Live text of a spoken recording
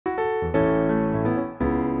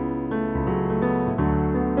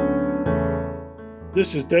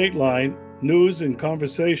This is Dateline News and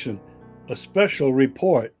Conversation, a special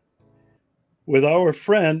report with our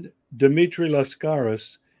friend Dimitry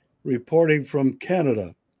Lascaris reporting from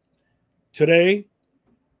Canada. Today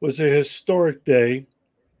was a historic day.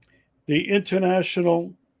 The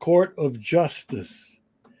International Court of Justice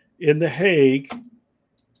in The Hague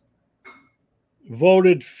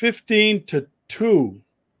voted 15-2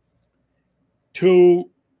 to,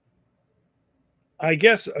 I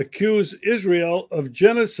guess, accuse Israel of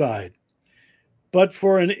genocide. But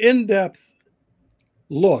for an in-depth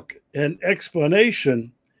look and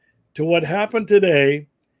explanation to what happened today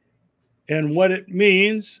and what it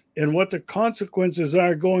means and what the consequences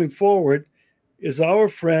are going forward is our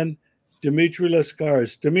friend Dimitry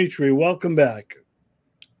Lascaris. Dimitri, welcome back.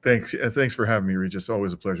 Thanks. Thanks for having me, Regis.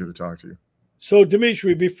 Always a pleasure to talk to you. So,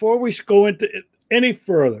 Dimitri, before we go into it any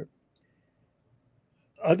further,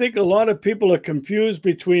 I think a lot of people are confused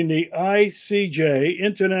between the ICJ,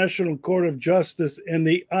 International Court of Justice, and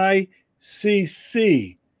the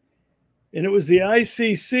ICC. And it was the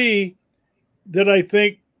ICC that I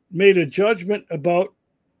think made a judgment about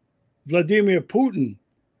Vladimir Putin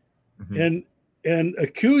and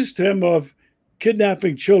accused him of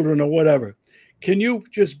kidnapping children or whatever. Can you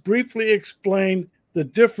just briefly explain the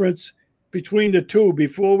difference between the two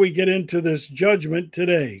before we get into this judgment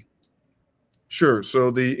today? Sure. So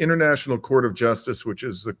the International Court of Justice, which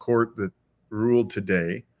is the court that ruled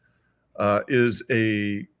today, is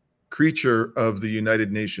a creature of the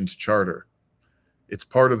United Nations Charter. It's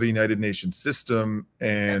part of the United Nations system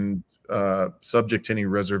and subject to any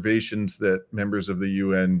reservations that members of the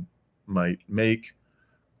UN might make.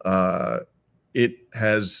 It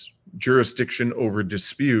has jurisdiction over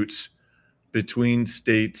disputes between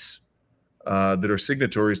states that are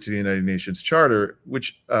signatories to the United Nations Charter,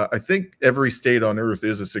 which I think every state on earth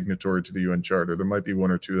is a signatory to the UN Charter. There might be one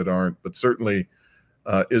or two that aren't, but certainly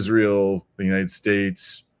Israel, the United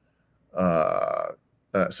States,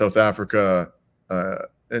 South Africa,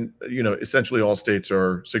 and essentially all states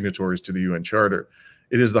are signatories to the UN Charter.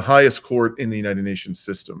 It is the highest court in the United Nations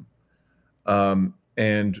system.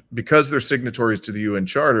 And because they're signatories to the UN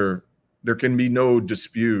Charter, there can be no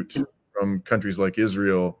dispute from countries like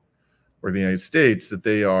Israel or the United States that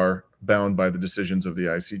they are bound by the decisions of the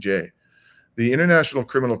ICJ. The International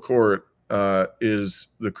Criminal Court is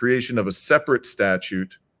the creation of a separate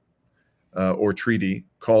statute or treaty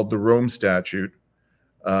called the Rome Statute.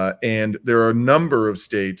 And there are a number of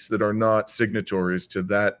states that are not signatories to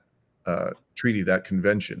that treaty, that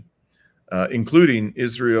convention, including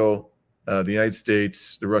Israel, the United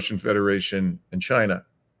States, the Russian Federation, and China.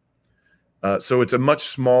 So it's a much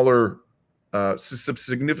smaller,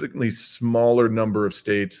 significantly smaller number of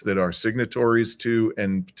states that are signatories to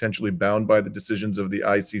and potentially bound by the decisions of the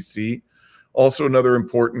ICC. Also, another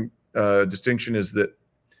important distinction is that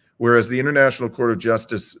whereas the International Court of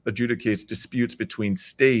Justice adjudicates disputes between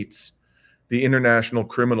states, the International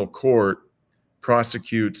Criminal Court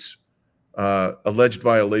prosecutes alleged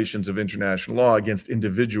violations of international law against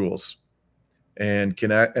individuals and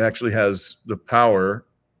actually has the power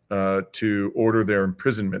to order their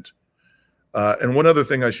imprisonment. And one other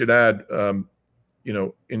thing I should add,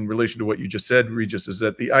 in relation to what you just said, Regis, is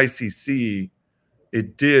that the ICC,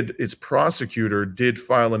 its prosecutor did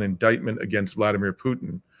file an indictment against Vladimir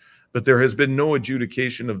Putin, but there has been no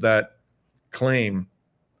adjudication of that claim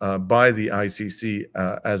by the ICC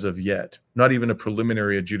as of yet, not even a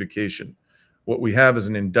preliminary adjudication. What we have is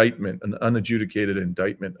an indictment, an unadjudicated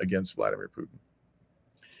indictment against Vladimir Putin.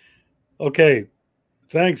 Okay,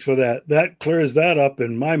 thanks for that. That clears that up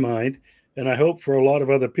in my mind, and I hope for a lot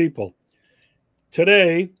of other people.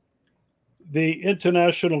 Today, the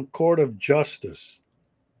International Court of Justice,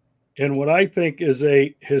 in what I think is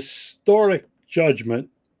a historic judgment,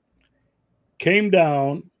 came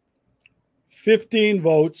down 15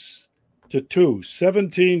 votes to 2.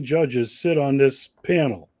 17 judges sit on this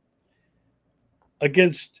panel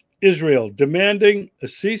against Israel, demanding a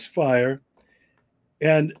ceasefire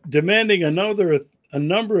and demanding a number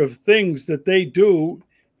of things that they do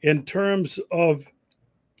in terms of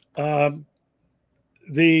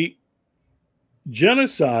the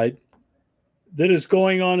genocide that is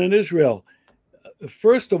going on in Israel.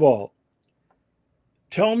 First of all,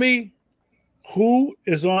 tell me who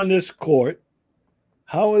is on this court,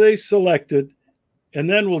 how are they selected, and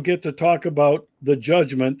then we'll get to talk about the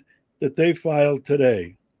judgment that they filed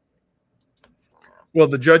today. Well,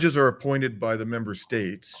 the judges are appointed by the member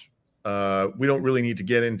states. We don't really need to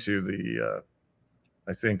get into the,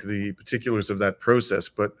 I think, the particulars of that process,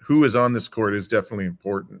 but who is on this court is definitely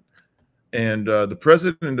important. And the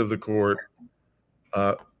president of the court,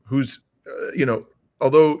 who's,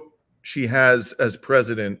 although she has, as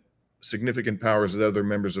president, significant powers that other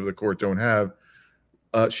members of the court don't have.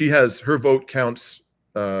 She has, her vote counts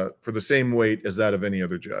for the same weight as that of any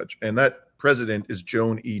other judge. And that president is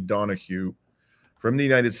Joan E. Donoghue from the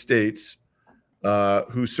United States,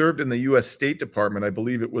 who served in the U.S. State Department. I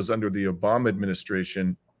believe it was under the Obama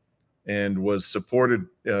administration, and was supported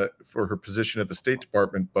for her position at the State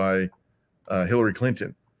Department by Hillary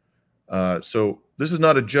Clinton. So this is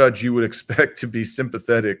not a judge you would expect to be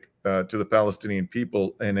sympathetic to the Palestinian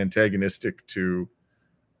people and antagonistic to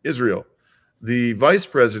Israel. The vice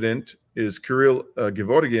president is Kirill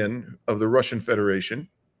Gevorgyan of the Russian Federation.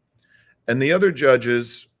 And the other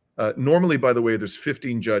judges, normally, by the way, there's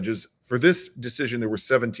 15 judges. For this decision, there were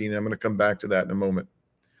 17. I'm going to come back to that in a moment.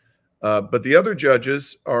 But the other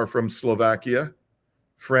judges are from Slovakia,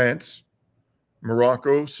 France,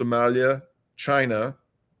 Morocco, Somalia, China,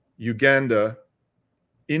 Uganda,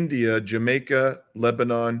 India, Jamaica,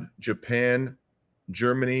 Lebanon, Japan,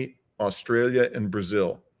 Germany, Australia, and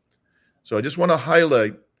Brazil. So I just want to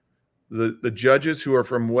highlight the judges who are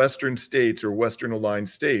from Western states or Western aligned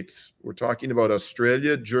states. We're talking about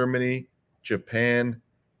Australia, Germany, Japan,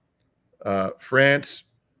 France,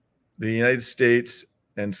 the United States,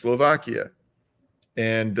 and Slovakia.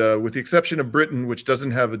 And with the exception of Britain, which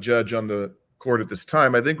doesn't have a judge on the court at this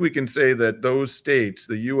time, I think we can say that those states,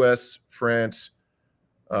 the US, France,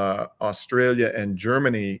 Australia, and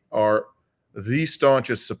Germany, are the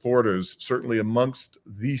staunchest supporters, certainly amongst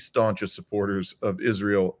the staunchest supporters of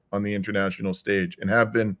Israel on the international stage, and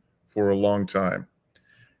have been for a long time.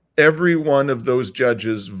 Every one of those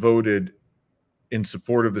judges voted in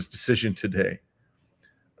support of this decision today.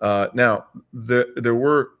 Now, there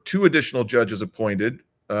were 2 additional judges appointed.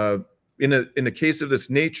 In a case of this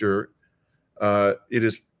nature, it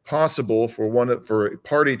is possible for a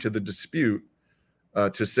party to the dispute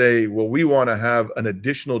to say, well, we want to have an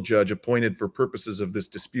additional judge appointed for purposes of this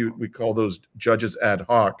dispute. We call those judges ad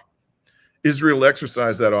hoc. Israel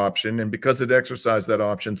exercised that option, and because it exercised that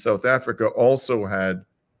option, South Africa also had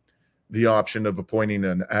the option of appointing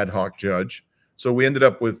an ad hoc judge. So we ended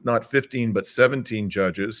up with not 15, but 17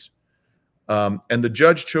 judges. And the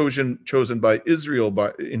judge chosen by Israel,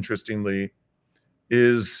 interestingly,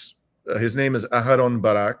 is his name is Aharon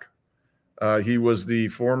Barak. He was the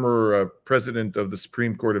former president of the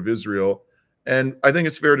Supreme Court of Israel, and I think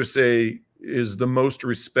it's fair to say is the most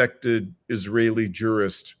respected Israeli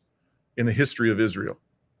jurist in the history of Israel.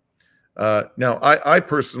 Now, I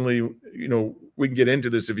personally, we can get into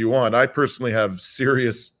this if you want. I personally have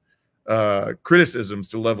serious criticisms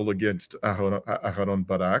to level against Aharon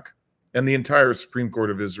Barak and the entire Supreme Court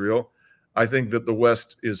of Israel. I think that the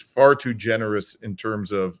West is far too generous in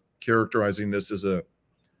terms of characterizing this as a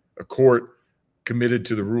court committed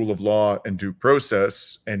to the rule of law and due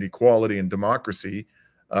process and equality and democracy.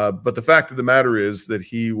 But the fact of the matter is that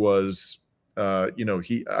he was, I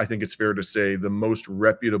think it's fair to say, the most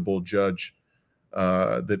reputable judge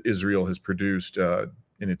that Israel has produced in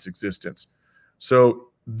its existence. So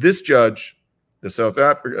this judge,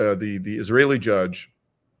 the Israeli judge,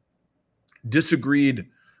 disagreed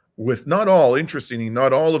with not all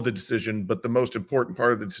of the decision, but the most important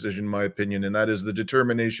part of the decision, in my opinion, and that is the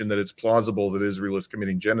determination that it's plausible that Israel is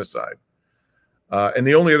committing genocide. And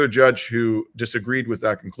the only other judge who disagreed with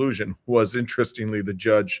that conclusion was, interestingly, the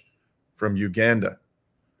judge from Uganda.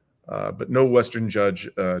 But no Western judge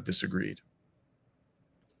disagreed.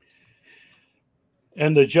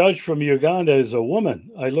 And the judge from Uganda is a woman.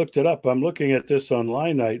 I looked it up. I'm looking at this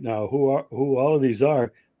online right now, who all of these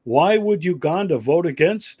are. Why would Uganda vote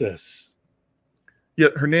against this? Yeah,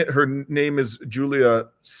 her name is Julia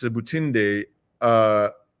Sebutinde.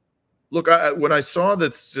 Look, when I saw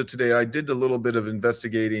this today, I did a little bit of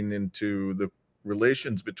investigating into the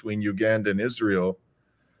relations between Uganda and Israel.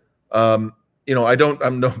 I'm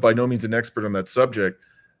by no means an expert on that subject.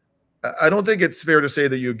 I don't think it's fair to say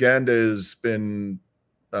that Uganda has been,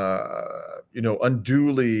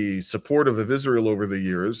 unduly supportive of Israel over the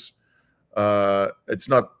years. It's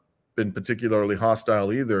not been particularly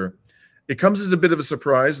hostile either. It comes as a bit of a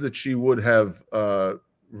surprise that she would have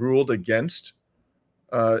ruled against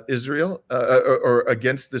Israel or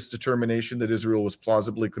against this determination that Israel was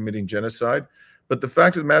plausibly committing genocide. But the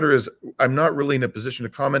fact of the matter is, I'm not really in a position to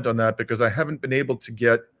comment on that because I haven't been able to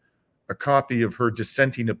get a copy of her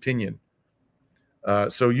dissenting opinion.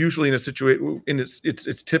 So usually in a situation,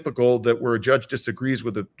 it's typical that where a judge disagrees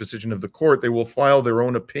with the decision of the court, they will file their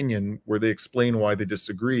own opinion where they explain why they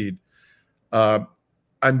disagreed.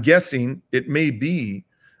 I'm guessing it may be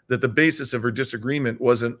that the basis of her disagreement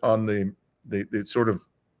wasn't on the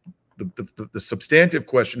the substantive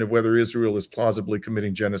question of whether Israel is plausibly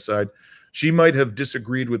committing genocide. She might have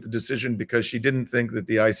disagreed with the decision because she didn't think that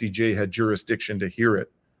the ICJ had jurisdiction to hear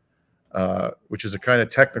it, which is a kind of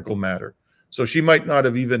technical matter. So she might not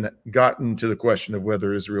have even gotten to the question of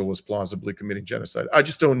whether Israel was plausibly committing genocide. I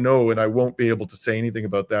just don't know, and I won't be able to say anything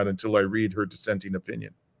about that until I read her dissenting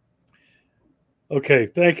opinion. Okay,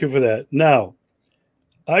 thank you for that. Now,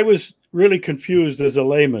 I was really confused as a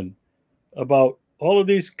layman about all of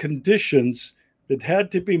these conditions that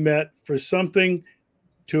had to be met for something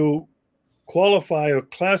to qualify or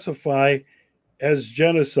classify as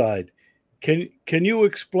genocide. Can you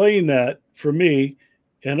explain that for me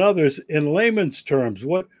and others in layman's terms?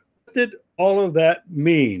 What did all of that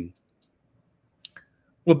mean?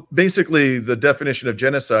 Well, basically, the definition of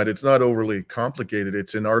genocide, it's not overly complicated.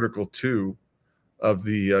 It's in Article 2 of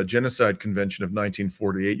the Genocide Convention of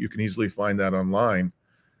 1948. You can easily find that online.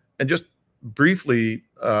 And just briefly,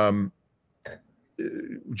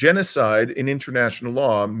 genocide in international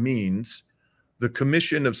law means the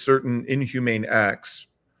commission of certain inhumane acts,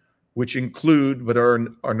 which include but are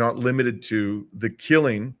not limited to the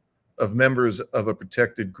killing of members of a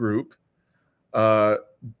protected group,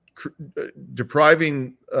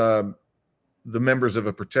 depriving the members of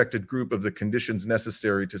a protected group of the conditions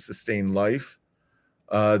necessary to sustain life,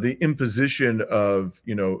 the imposition of,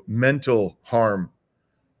 mental harm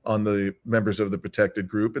on the members of the protected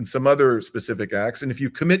group, and some other specific acts. And if you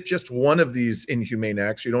commit just one of these inhumane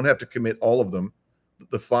acts, you don't have to commit all of them,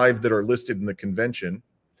 the 5 that are listed in the convention,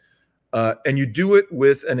 and you do it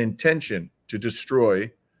with an intention to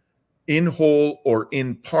destroy, in whole or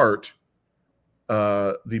in part,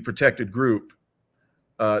 the protected group,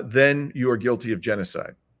 then you are guilty of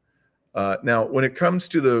genocide. Now, when it comes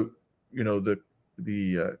to the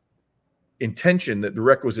intention, that the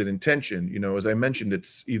requisite intention, as I mentioned,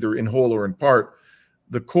 it's either in whole or in part.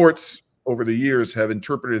 The courts over the years have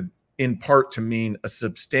interpreted in part to mean a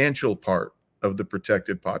substantial part of the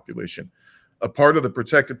protected population, a part of the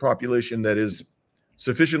protected population that is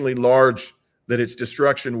sufficiently large that its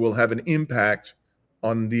destruction will have an impact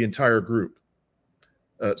on the entire group.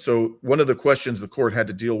 So one of the questions the court had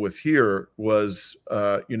to deal with here was,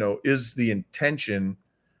 is the intention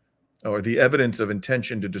or the evidence of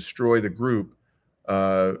intention to destroy the group,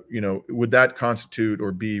 would that constitute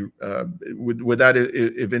or be, would that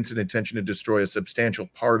evince an intention to destroy a substantial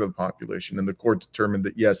part of the population? And the court determined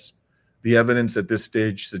that, yes, the evidence at this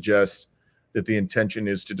stage suggests that the intention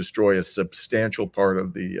is to destroy a substantial part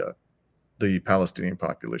of the Palestinian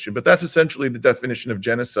population. But that's essentially the definition of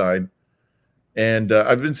genocide. And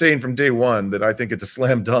I've been saying from day one that I think it's a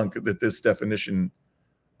slam dunk that this definition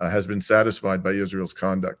has been satisfied by Israel's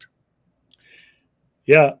conduct.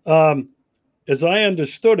 Yeah, as I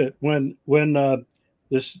understood it, when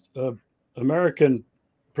this American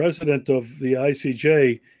president of the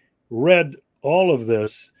ICJ read all of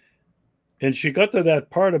this, and she got to that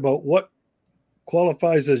part about what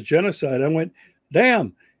qualifies as genocide, I went,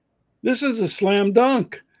 damn, this is a slam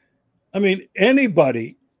dunk. I mean,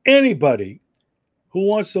 anybody who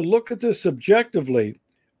wants to look at this objectively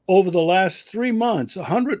over the last 3 months,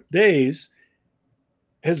 100 days,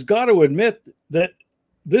 has got to admit that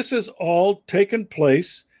this has all taken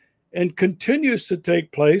place and continues to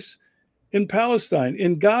take place in Palestine,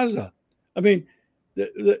 in Gaza. I mean,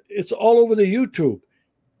 it's all over the YouTube.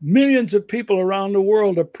 Millions of people around the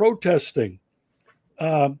world are protesting.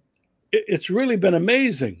 It's really been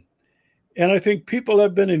amazing. And I think people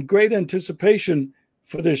have been in great anticipation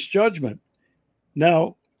for this judgment.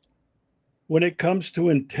 Now, when it comes to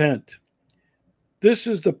intent, this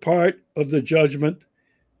is the part of the judgment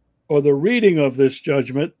or the reading of this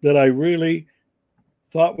judgment that I really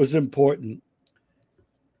thought was important.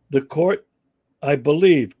 The court, I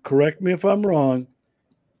believe, correct me if I'm wrong,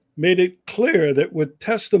 made it clear that with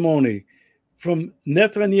testimony from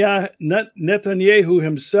Netanyahu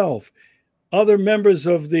himself, other members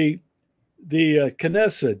of the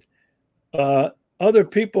Knesset, other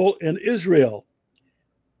people in Israel,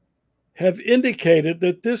 have indicated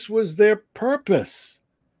that this was their purpose.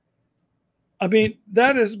 I mean,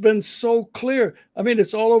 that has been so clear. I mean,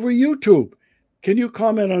 it's all over YouTube. Can you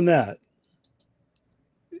comment on that?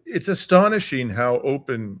 It's astonishing how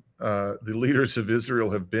open the leaders of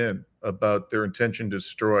Israel have been about their intention to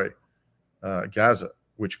destroy Gaza,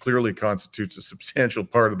 which clearly constitutes a substantial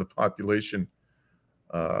part of the population,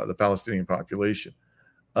 the Palestinian population.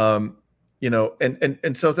 And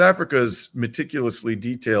South Africa's meticulously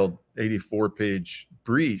detailed 84-page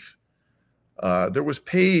brief, there was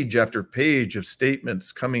page after page of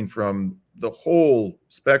statements coming from the whole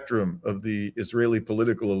spectrum of the Israeli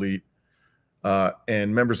political elite,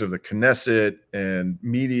 and members of the Knesset and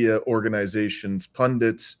media organizations,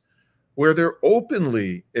 pundits, where they're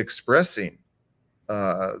openly expressing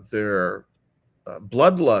their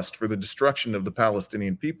bloodlust for the destruction of the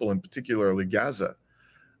Palestinian people, and particularly Gaza.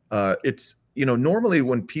 It's, you know, normally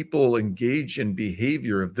when people engage in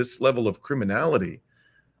behavior of this level of criminality,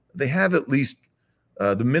 they have at least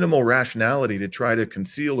the minimal rationality to try to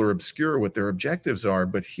conceal or obscure what their objectives are.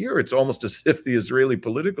 But here it's almost as if the Israeli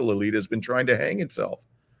political elite has been trying to hang itself.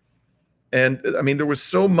 And I mean, there was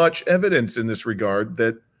so much evidence in this regard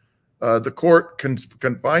that the court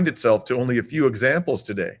confined itself to only a few examples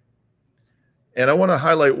today. And I want to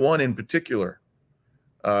highlight one in particular.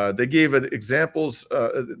 They gave examples.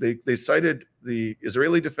 They cited the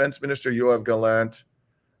Israeli Defense Minister Yoav Gallant.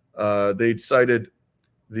 They cited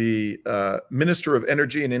the Minister of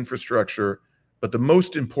Energy and Infrastructure, but the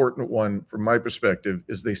most important one from my perspective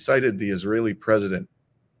is they cited the Israeli President,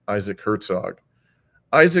 Isaac Herzog.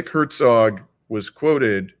 Isaac Herzog was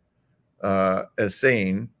quoted as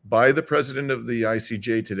saying by the president of the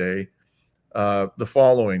ICJ today the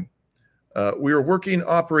following: we are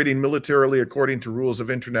operating militarily according to rules of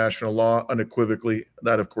international law unequivocally.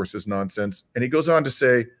 That, of course, is nonsense. And he goes on to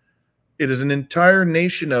say, it is an entire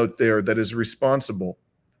nation out there that is responsible.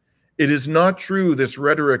 It is not true, this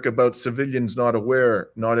rhetoric about civilians not aware,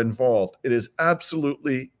 not involved. It is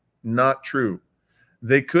absolutely not true.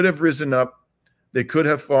 They could have risen up. They could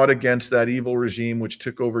have fought against that evil regime which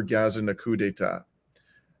took over Gaza in a coup d'etat.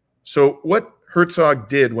 So what Herzog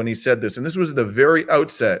did when he said this, and this was at the very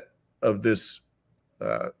outset of this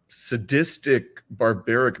sadistic,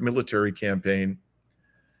 barbaric military campaign,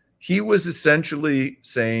 he was essentially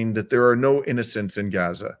saying that there are no innocents in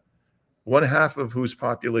Gaza, 1/2 of whose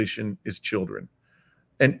population is children.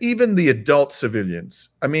 And even the adult civilians,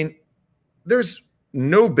 I mean, there's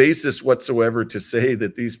no basis whatsoever to say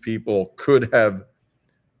that these people could have,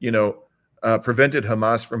 you know, prevented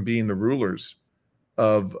Hamas from being the rulers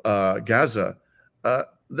of Gaza.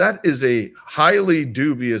 That is a highly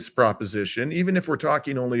dubious proposition, even if we're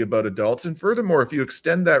talking only about adults. And furthermore, if you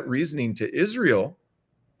extend that reasoning to Israel,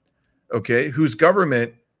 okay, whose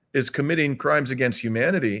government is committing crimes against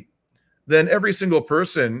humanity, then every single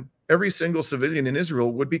person, every single civilian in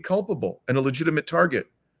Israel would be culpable and a legitimate target,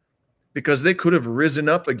 because they could have risen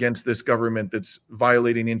up against this government that's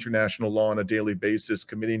violating international law on a daily basis,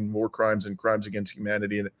 committing more crimes and crimes against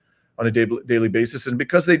humanity on a daily basis. And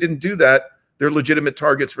because they didn't do that, they're legitimate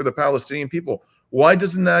targets for the Palestinian people. Why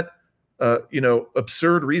doesn't that, you know,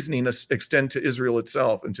 absurd reasoning extend to Israel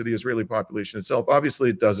itself and to the Israeli population itself?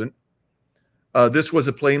 Obviously, it doesn't. This was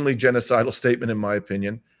a plainly genocidal statement, in my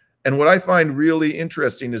opinion. And what I find really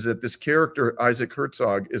interesting is that this character, Isaac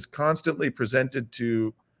Herzog, is constantly presented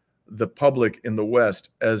to the public in the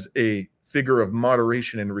West as a figure of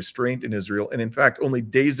moderation and restraint in Israel. And in fact, only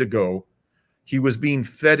days ago, he was being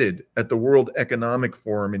feted at the World Economic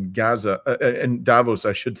Forum in Gaza, in Davos,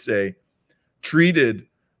 I should say, treated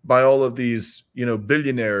by all of these, you know,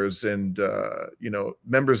 billionaires and, you know,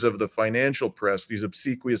 members of the financial press, these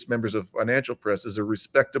obsequious members of financial press, as a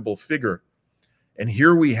respectable figure. And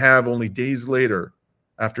here we have, only days later,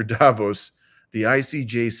 after Davos, the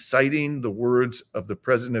ICJ citing the words of the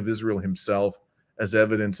president of Israel himself as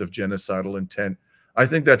evidence of genocidal intent. I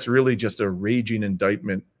think that's really just a raging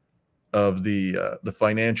indictment of the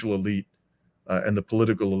financial elite and the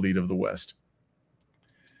political elite of the West.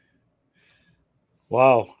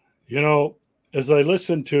 Wow. You know, as I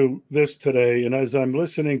listened to this today, and as I'm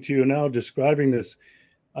listening to you now describing this,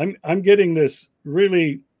 I'm getting this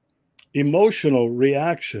really emotional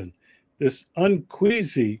reaction, this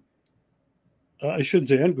unqueasy, I shouldn't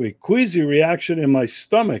say unqueasy, queasy reaction in my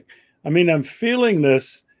stomach. I mean, I'm feeling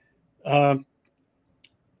this, not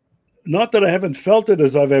that I haven't felt it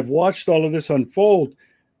as I've watched all of this unfold,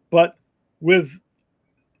 but with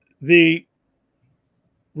the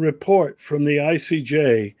report from the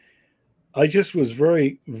ICJ, I just was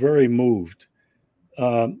very, very moved.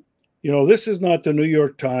 You know, this is not the New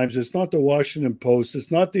York Times. It's not the Washington Post. It's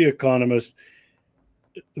not the Economist.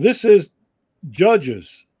 This is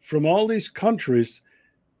judges from all these countries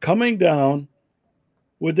coming down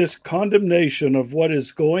with this condemnation of what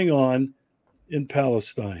is going on in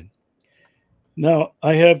Palestine. Now,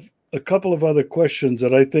 I have a couple of other questions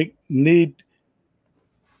that I think need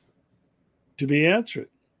to be answered.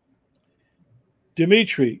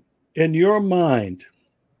 Dimitri, in your mind,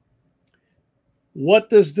 what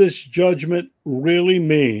does this judgment really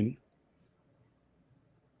mean?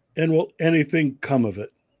 And will anything come of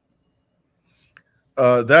it?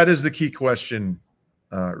 That is the key question,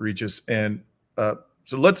 Regis. And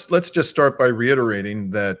so let's just start by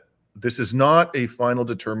reiterating that this is not a final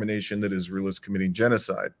determination that Israel is committing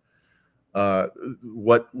genocide.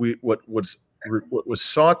 What was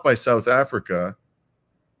sought by South Africa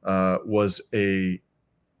was an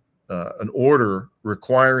order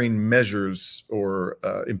requiring measures or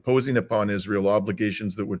imposing upon Israel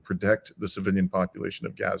obligations that would protect the civilian population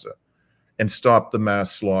of Gaza and stop the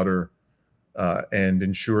mass slaughter and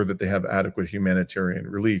ensure that they have adequate humanitarian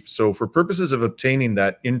relief. So for purposes of obtaining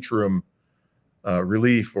that interim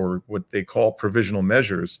relief, or what they call provisional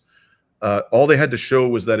measures, all they had to show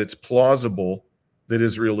was that it's plausible that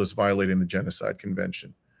Israel is violating the Genocide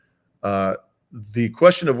Convention. The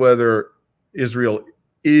question of whether Israel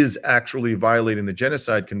is actually violating the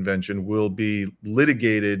Genocide Convention will be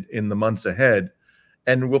litigated in the months ahead,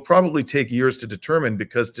 and will probably take years to determine,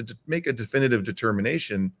 because to make a definitive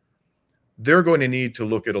determination, they're going to need to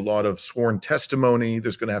look at a lot of sworn testimony.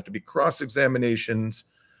 There's going to have to be cross-examinations.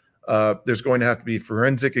 There's going to have to be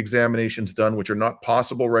forensic examinations done, which are not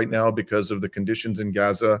possible right now because of the conditions in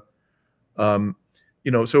Gaza.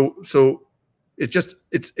 You know, so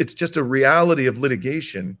it's just a reality of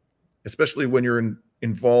litigation, especially when you're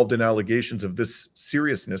involved in allegations of this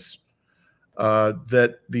seriousness,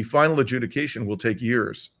 that the final adjudication will take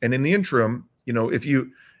years. And in the interim, you know, if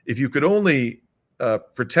you could only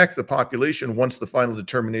protect the population once the final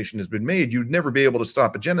determination has been made, you'd never be able to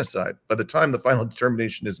stop a genocide. By the time the final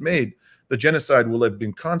determination is made, the genocide will have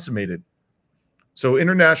been consummated. So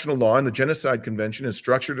international law and the Genocide Convention is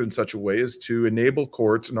structured in such a way as to enable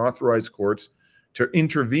courts and authorize courts to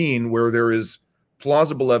intervene where there is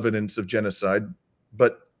plausible evidence of genocide,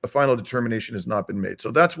 but a final determination has not been made.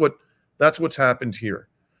 So that's what's happened here.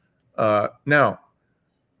 Now,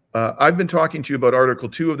 I've been talking to you about Article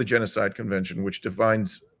 2 of the Genocide Convention, which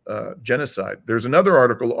defines genocide. There's another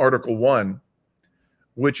article, Article 1,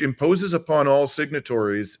 which imposes upon all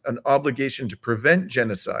signatories an obligation to prevent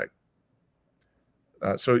genocide.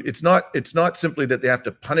 So it's not simply that they have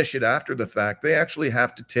to punish it after the fact. They actually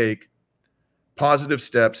have to take positive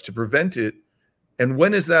steps to prevent it. And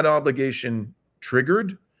when is that obligation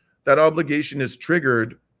triggered? That obligation is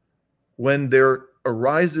triggered when there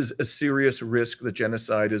arises a serious risk that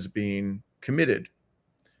genocide is being committed.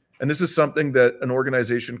 And this is something that an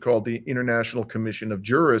organization called the International Commission of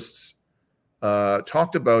Jurists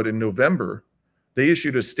talked about in November. They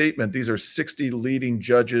issued a statement. These are 60 leading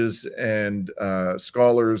judges and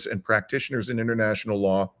scholars and practitioners in international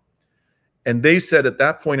law. And they said at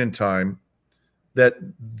that point in time that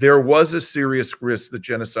there was a serious risk that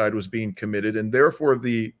genocide was being committed, and therefore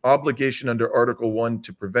the obligation under Article 1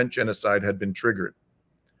 to prevent genocide had been triggered.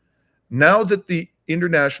 Now that the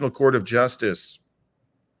International Court of Justice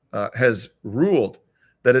has ruled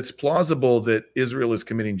that it's plausible that Israel is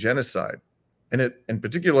committing genocide, and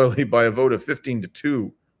particularly by a vote of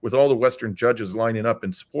 15-2, with all the Western judges lining up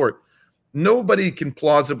in support, nobody can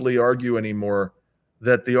plausibly argue anymore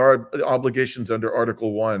that the obligations under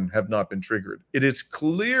Article 1 have not been triggered. It is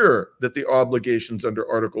clear that the obligations under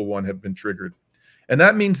Article 1 have been triggered. And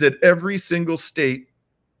that means that every single state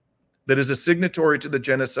that is a signatory to the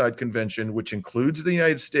Genocide Convention, which includes the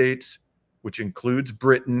United States, which includes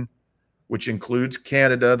Britain, which includes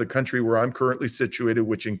Canada, the country where I'm currently situated,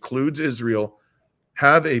 which includes Israel,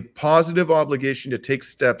 have a positive obligation to take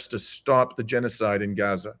steps to stop the genocide in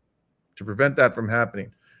Gaza, to prevent that from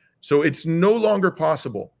happening. So it's no longer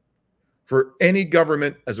possible for any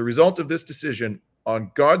government, as a result of this decision,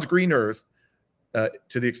 on God's green earth,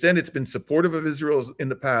 to the extent it's been supportive of Israel in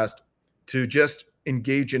the past, to just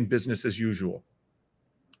engage in business as usual.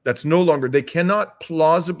 That's no longer, they cannot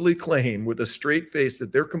plausibly claim with a straight face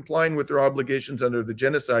that they're complying with their obligations under the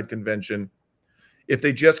Genocide Convention if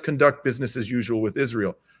they just conduct business as usual with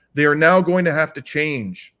Israel. They are now going to have to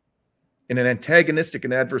change in an antagonistic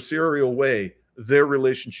and adversarial way their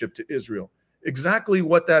relationship to Israel. Exactly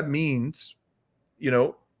what that means, you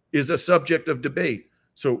know, is a subject of debate.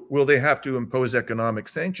 So will they have to impose economic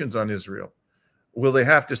sanctions on Israel? Will they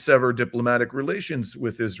have to sever diplomatic relations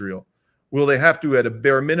with Israel? Will they have to, at a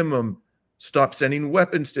bare minimum, stop sending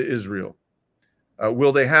weapons to Israel?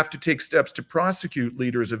 Will they have to take steps to prosecute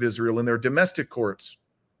leaders of Israel in their domestic courts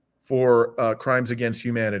for crimes against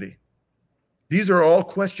humanity? These are all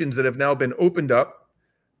questions that have now been opened up,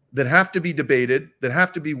 that have to be debated, that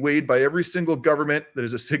have to be weighed by every single government that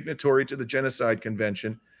is a signatory to the Genocide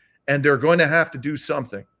Convention, and they're going to have to do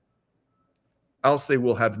something. Else they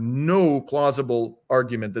will have no plausible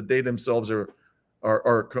argument that they themselves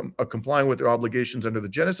are complying with their obligations under the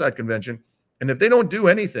Genocide Convention. And if they don't do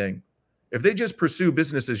anything, if they just pursue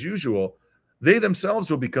business as usual, they themselves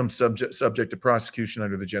will become subject to prosecution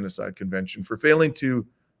under the Genocide Convention for failing to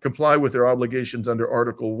comply with their obligations under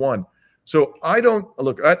Article 1. So I don't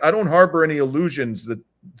harbor any illusions that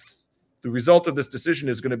the result of this decision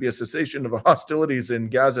is going to be a cessation of hostilities in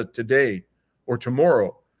Gaza today or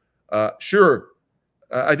tomorrow. Sure,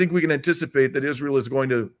 I think we can anticipate that Israel is going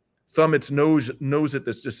to thumb its nose at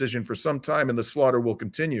this decision for some time, and the slaughter will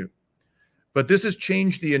continue. But this has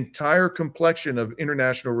changed the entire complexion of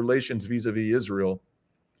international relations vis-a-vis Israel,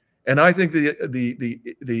 and I think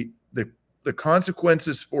the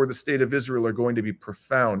consequences for the state of Israel are going to be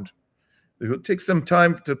profound. It will take some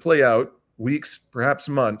time to play out, weeks, perhaps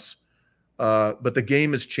months, but the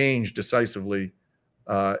game has changed decisively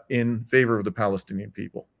in favor of the Palestinian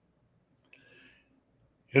people.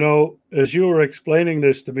 You know, as you were explaining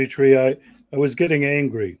this, Dimitri, I was getting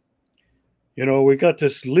angry. You know, we got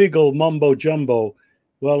this legal mumbo jumbo.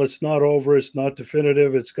 Well, it's not over. It's not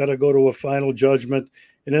definitive. It's got to go to a final judgment.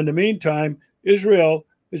 And in the meantime, Israel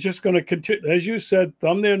is just going to continue, as you said,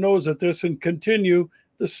 thumb their nose at this and continue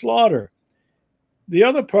the slaughter. The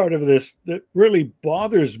other part of this that really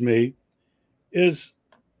bothers me is,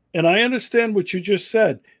 and I understand what you just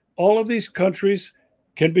said, all of these countries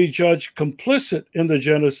can be judged complicit in the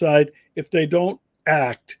genocide if they don't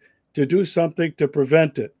act to do something to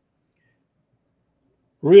prevent it.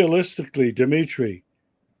 Realistically, Dimitri,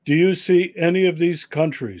 do you see any of these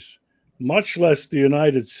countries, much less the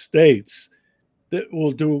United States, that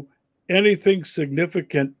will do anything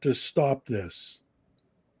significant to stop this?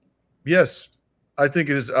 Yes, I think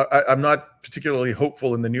it is. I'm not particularly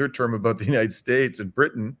hopeful in the near term about the United States and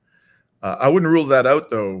Britain. I wouldn't rule that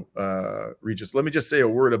out, though, Regis. Let me just say a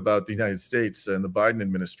word about the United States and the Biden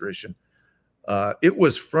administration. It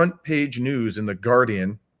was front page news in The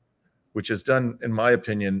Guardian, which has done, in my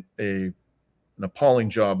opinion, an appalling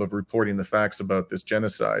job of reporting the facts about this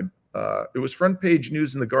genocide. It was front page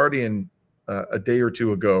news in The Guardian a day or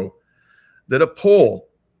two ago that a poll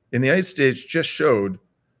in the United States just showed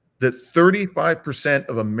that 35%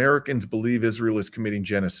 of Americans believe Israel is committing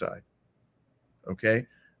genocide. Okay?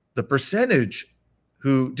 The percentage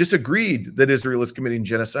who disagreed that Israel is committing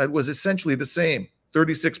genocide was essentially the same,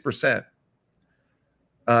 36%.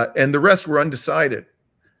 And the rest were undecided.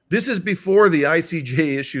 This is before the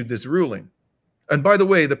ICJ issued this ruling. And by the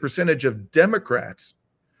way, the percentage of Democrats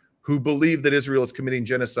who believe that Israel is committing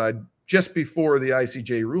genocide just before the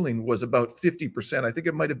ICJ ruling was about 50%. I think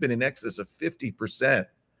it might have been in excess of 50%.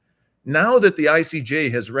 Now that the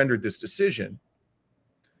ICJ has rendered this decision,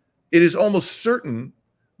 it is almost certain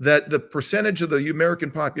that the percentage of the American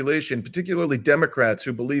population, particularly Democrats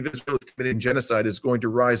who believe Israel is committing genocide, is going to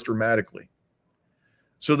rise dramatically.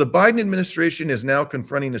 So the Biden administration is now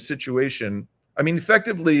confronting a situation. I mean,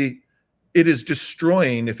 effectively, it is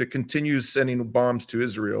destroying, if it continues sending bombs to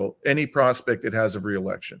Israel, any prospect it has of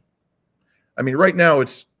re-election. I mean, right now,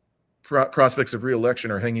 its prospects of re-election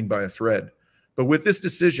are hanging by a thread. But with this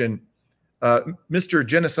decision, Mr.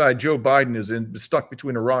 Genocide Joe Biden is stuck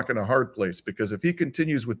between a rock and a hard place, because if he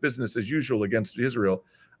continues with business as usual against Israel,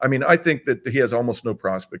 I mean, I think that he has almost no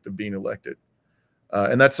prospect of being elected.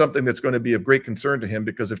 And that's something that's going to be of great concern to him,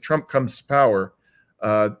 because if Trump comes to power,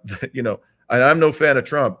 you know, and I'm no fan of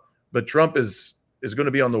Trump, but Trump is going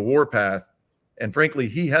to be on the warpath. And frankly,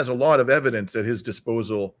 he has a lot of evidence at his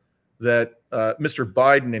disposal that Mr.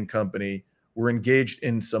 Biden and company were engaged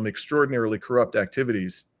in some extraordinarily corrupt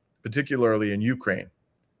activities, particularly in Ukraine,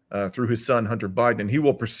 through his son, Hunter Biden. And he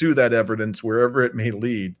will pursue that evidence wherever it may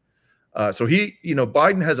lead. So he, you know,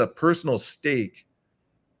 Biden has a personal stake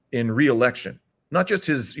in re-election, not just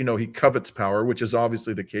his, you know, he covets power, which is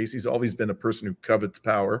obviously the case. He's always been a person who covets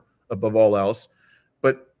power above all else,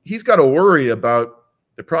 but he's got to worry about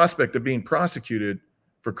the prospect of being prosecuted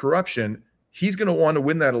for corruption. He's going to want to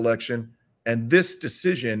win that election. And this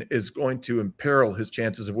decision is going to imperil his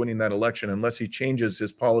chances of winning that election unless he changes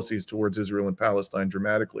his policies towards Israel and Palestine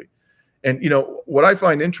dramatically. And, you know, what I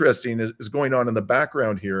find interesting is going on in the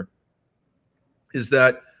background here is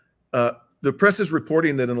that the press is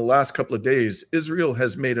reporting that in the last couple of days, Israel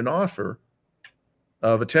has made an offer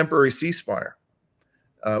of a temporary ceasefire.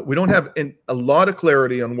 We don't have a lot of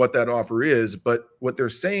clarity on what that offer is, but what they're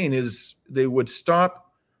saying is they would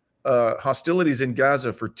stop hostilities in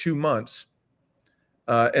Gaza for 2 months.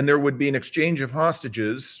 And there would be an exchange of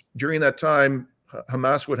hostages. During that time,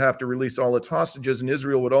 Hamas would have to release all its hostages, and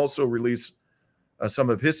Israel would also release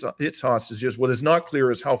some of its hostages. What is not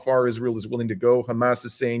clear is how far Israel is willing to go. Hamas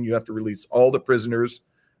is saying you have to release all the prisoners,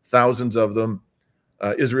 thousands of them.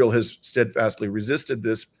 Israel has steadfastly resisted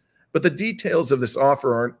this. But the details of this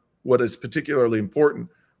offer aren't what is particularly important.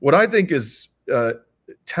 What I think is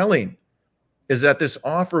telling is that this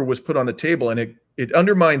offer was put on the table, and it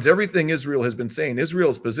undermines everything Israel has been saying.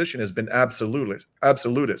 Israel's position has been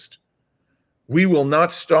absolutist. We will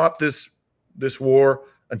not stop this war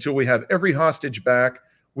until we have every hostage back.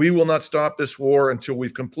 We will not stop this war until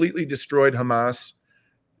we've completely destroyed Hamas.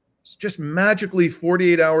 It's just magically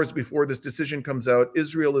 48 hours before this decision comes out,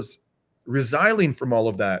 Israel is resiling from all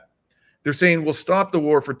of that. They're saying, we'll stop the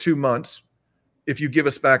war for 2 months if you give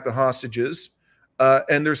us back the hostages.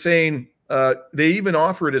 And they're saying, they even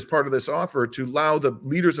offer it as part of this offer to allow the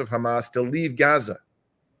leaders of Hamas to leave Gaza.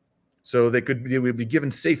 So they would be given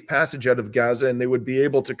safe passage out of Gaza, and they would be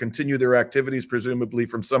able to continue their activities, presumably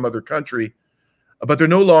from some other country. But they're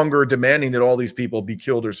no longer demanding that all these people be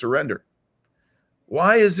killed or surrender.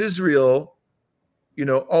 Why is Israel,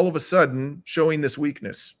 all of a sudden showing this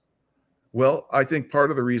weakness? Well, I think part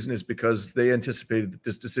of the reason is because they anticipated that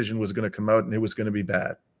this decision was going to come out and it was going to be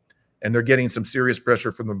bad. And they're getting some serious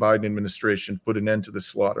pressure from the Biden administration to put an end to the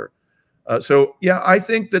slaughter. So, yeah, I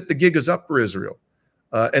think that the gig is up for Israel.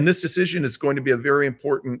 And this decision is going to be a very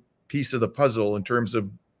important piece of the puzzle in terms of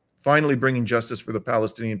finally bringing justice for the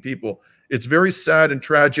Palestinian people. It's very sad and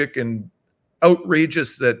tragic and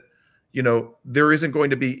outrageous that, there isn't going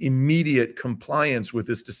to be immediate compliance with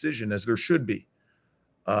this decision, as there should be.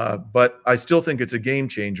 But I still think it's a game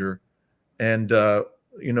changer. And, the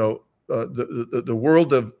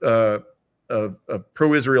world of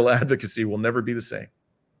pro-Israel advocacy will never be the same.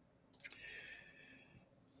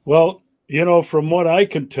 Well, from what I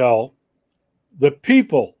can tell, the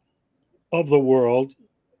people of the world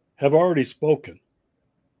have already spoken.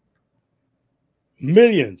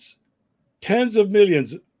 Millions, tens of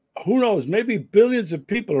millions, who knows, maybe billions of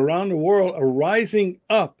people around the world are rising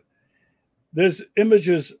up. There's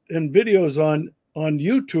images and videos on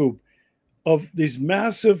YouTube of these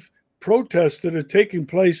massive protests that are taking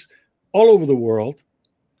place all over the world,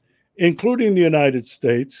 including the United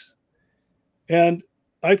States. And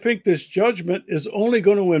I think this judgment is only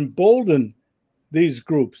going to embolden these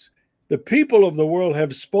groups. The people of the world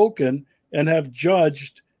have spoken and have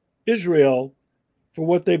judged Israel for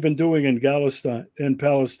what they've been doing in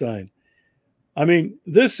Palestine. I mean,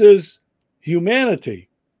 this is humanity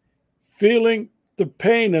feeling the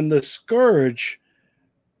pain and the scourge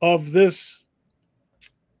of this,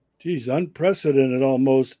 unprecedented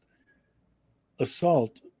almost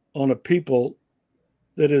assault on a people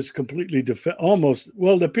that is completely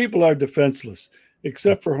the people are defenseless,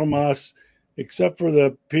 except for Hamas, except for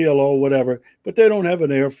the PLO, whatever, but they don't have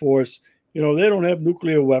an air force, they don't have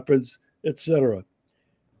nuclear weapons, etc.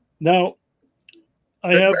 Now,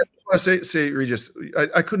 I want to say, Regis,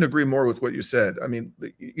 I couldn't agree more with what you said. I mean,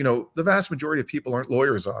 the vast majority of people aren't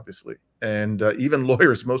lawyers, obviously. And even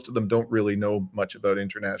lawyers, most of them don't really know much about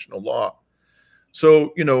international law.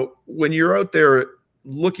 So, when you're out there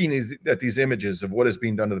looking at these images of what is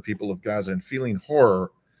being done to the people of Gaza and feeling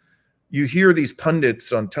horror, you hear these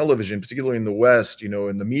pundits on television, particularly in the West,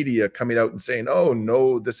 in the media, coming out and saying, oh,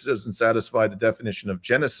 no, this doesn't satisfy the definition of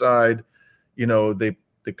genocide.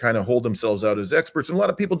 They kind of hold themselves out as experts. And a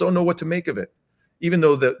lot of people don't know what to make of it, even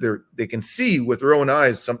though they can see with their own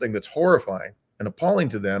eyes something that's horrifying and appalling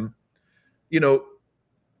to them.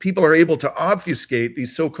 People are able to obfuscate,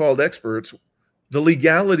 these so-called experts, the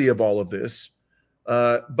legality of all of this.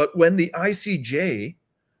 But when the ICJ,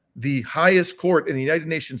 the highest court in the United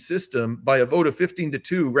Nations system, by a vote of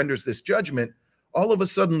 15-2 renders this judgment, all of a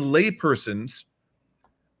sudden laypersons,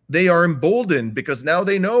 they are emboldened because now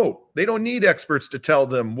they know. They don't need experts to tell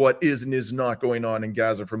them what is and is not going on in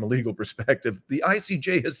Gaza from a legal perspective. The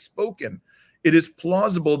ICJ has spoken. It is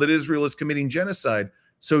plausible that Israel is committing genocide.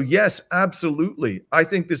 So yes, absolutely. I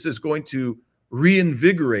think this is going to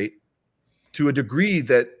reinvigorate, to a degree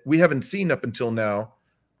that we haven't seen up until now,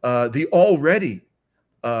 the already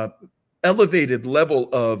elevated level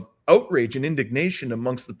of outrage and indignation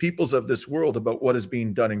amongst the peoples of this world about what is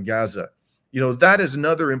being done in Gaza. That is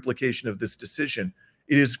another implication of this decision.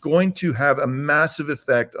 It is going to have a massive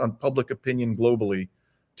effect on public opinion globally,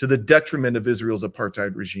 to the detriment of Israel's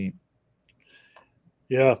apartheid regime.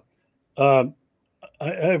 Yeah. I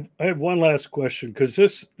have one last question, because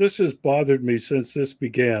this has bothered me since this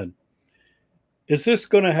began. Is this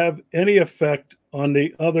going to have any effect on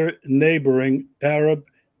the other neighboring Arab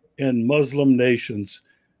and Muslim nations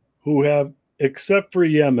who have, except for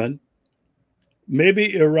Yemen,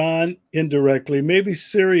 maybe Iran indirectly, maybe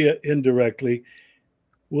Syria indirectly?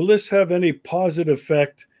 Will this have any positive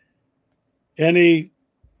effect, any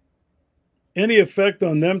effect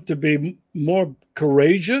on them to be more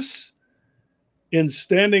courageous in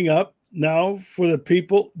standing up now for the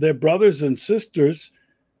people, their brothers and sisters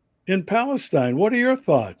in Palestine? What are your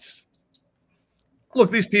thoughts?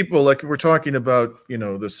 Look, these people, like we're talking about,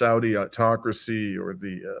 the Saudi autocracy or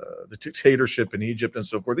the dictatorship in Egypt and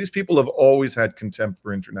so forth, these people have always had contempt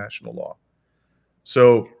for international law.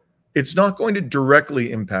 So it's not going to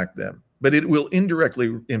directly impact them, but it will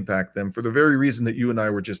indirectly impact them for the very reason that you and I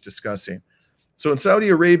were just discussing. So in Saudi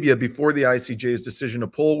Arabia, before the ICJ's decision, a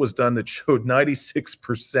poll was done that showed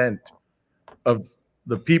 96% of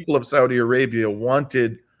the people of Saudi Arabia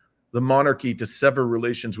wanted the monarchy to sever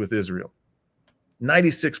relations with Israel.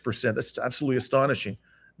 96%. That's absolutely astonishing.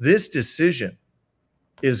 This decision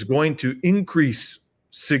is going to increase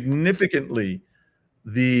significantly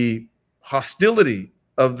the hostility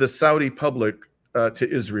of the Saudi public to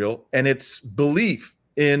Israel and its belief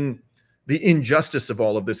in the injustice of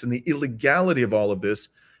all of this and the illegality of all of this.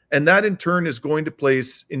 And that in turn is going to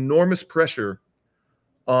place enormous pressure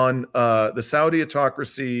on the Saudi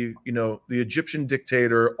autocracy, the Egyptian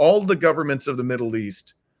dictator, all the governments of the Middle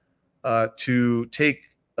East to take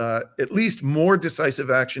at least more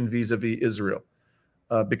decisive action vis-a-vis Israel,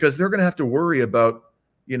 because they're going to have to worry about,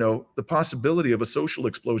 the possibility of a social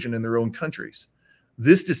explosion in their own countries.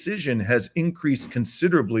 This decision has increased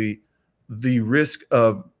considerably the risk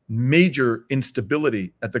of major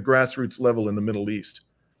instability at the grassroots level in the Middle East.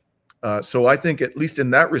 So I think, at least in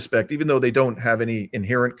that respect, even though they don't have any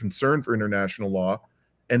inherent concern for international law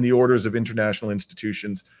and the orders of international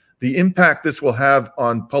institutions, the impact this will have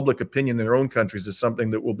on public opinion in their own countries is something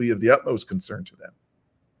that will be of the utmost concern to them.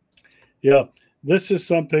 Yeah, this is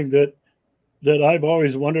something that I've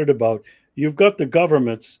always wondered about. You've got the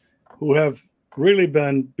governments who have really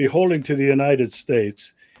been beholden to the United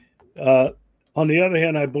States. On the other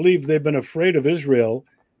hand, I believe they've been afraid of Israel,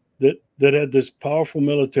 that had this powerful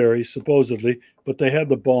military, supposedly, but they had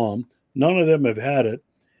the bomb. None of them have had it.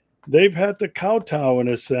 They've had to kowtow, in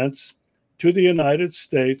a sense, to the United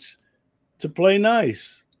States to play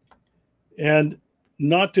nice and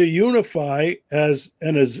not to unify as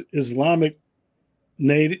an Islamic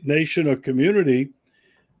nation or community.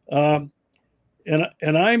 And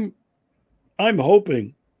I'm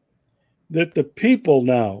hoping that the people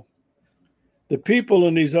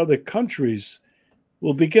in these other countries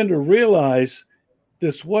will begin to realize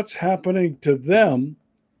this, what's happening to them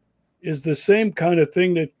is the same kind of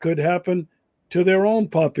thing that could happen to their own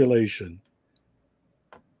population.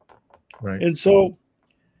 Right. And so,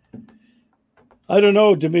 I don't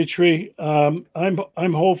know, Dimitri. I'm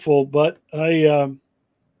hopeful, but I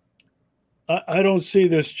don't see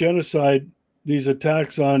this genocide, these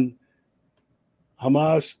attacks on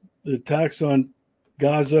Hamas, the attacks on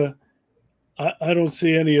Gaza. I don't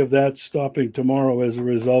see any of that stopping tomorrow as a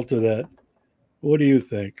result of that. What do you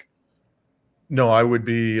think? No, I would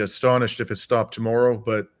be astonished if it stopped tomorrow,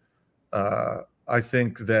 but I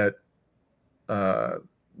think that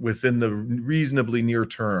within the reasonably near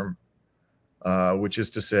term, which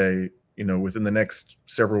is to say, within the next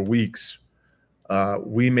several weeks,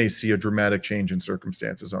 we may see a dramatic change in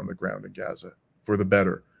circumstances on the ground in Gaza for the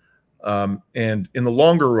better. And in the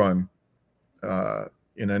longer run,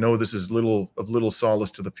 and I know this is of little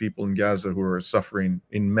solace to the people in Gaza who are suffering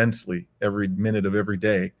immensely every minute of every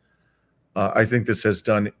day, I think this has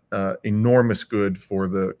done enormous good for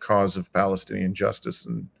the cause of Palestinian justice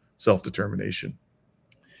and self-determination.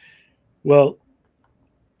 Well,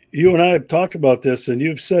 you and I have talked about this, and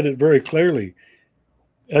you've said it very clearly.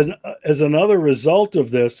 And as another result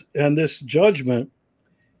of this and this judgment,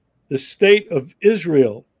 the state of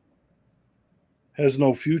Israel has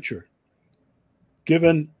no future,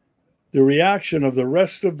 given the reaction of the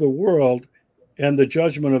rest of the world and the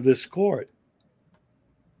judgment of this court.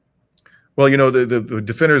 Well, the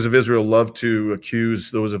defenders of Israel love to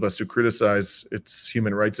accuse those of us who criticize its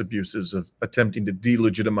human rights abuses of attempting to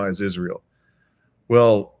delegitimize Israel.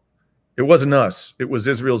 Well, it wasn't us. It was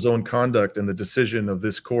Israel's own conduct and the decision of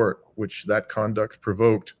this court, which that conduct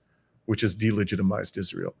provoked, which has delegitimized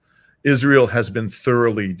Israel. Israel has been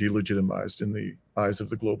thoroughly delegitimized in the eyes of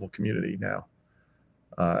the global community now.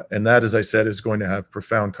 And that, as I said, is going to have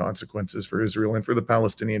profound consequences for Israel and for the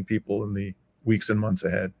Palestinian people in the weeks and months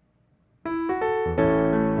ahead.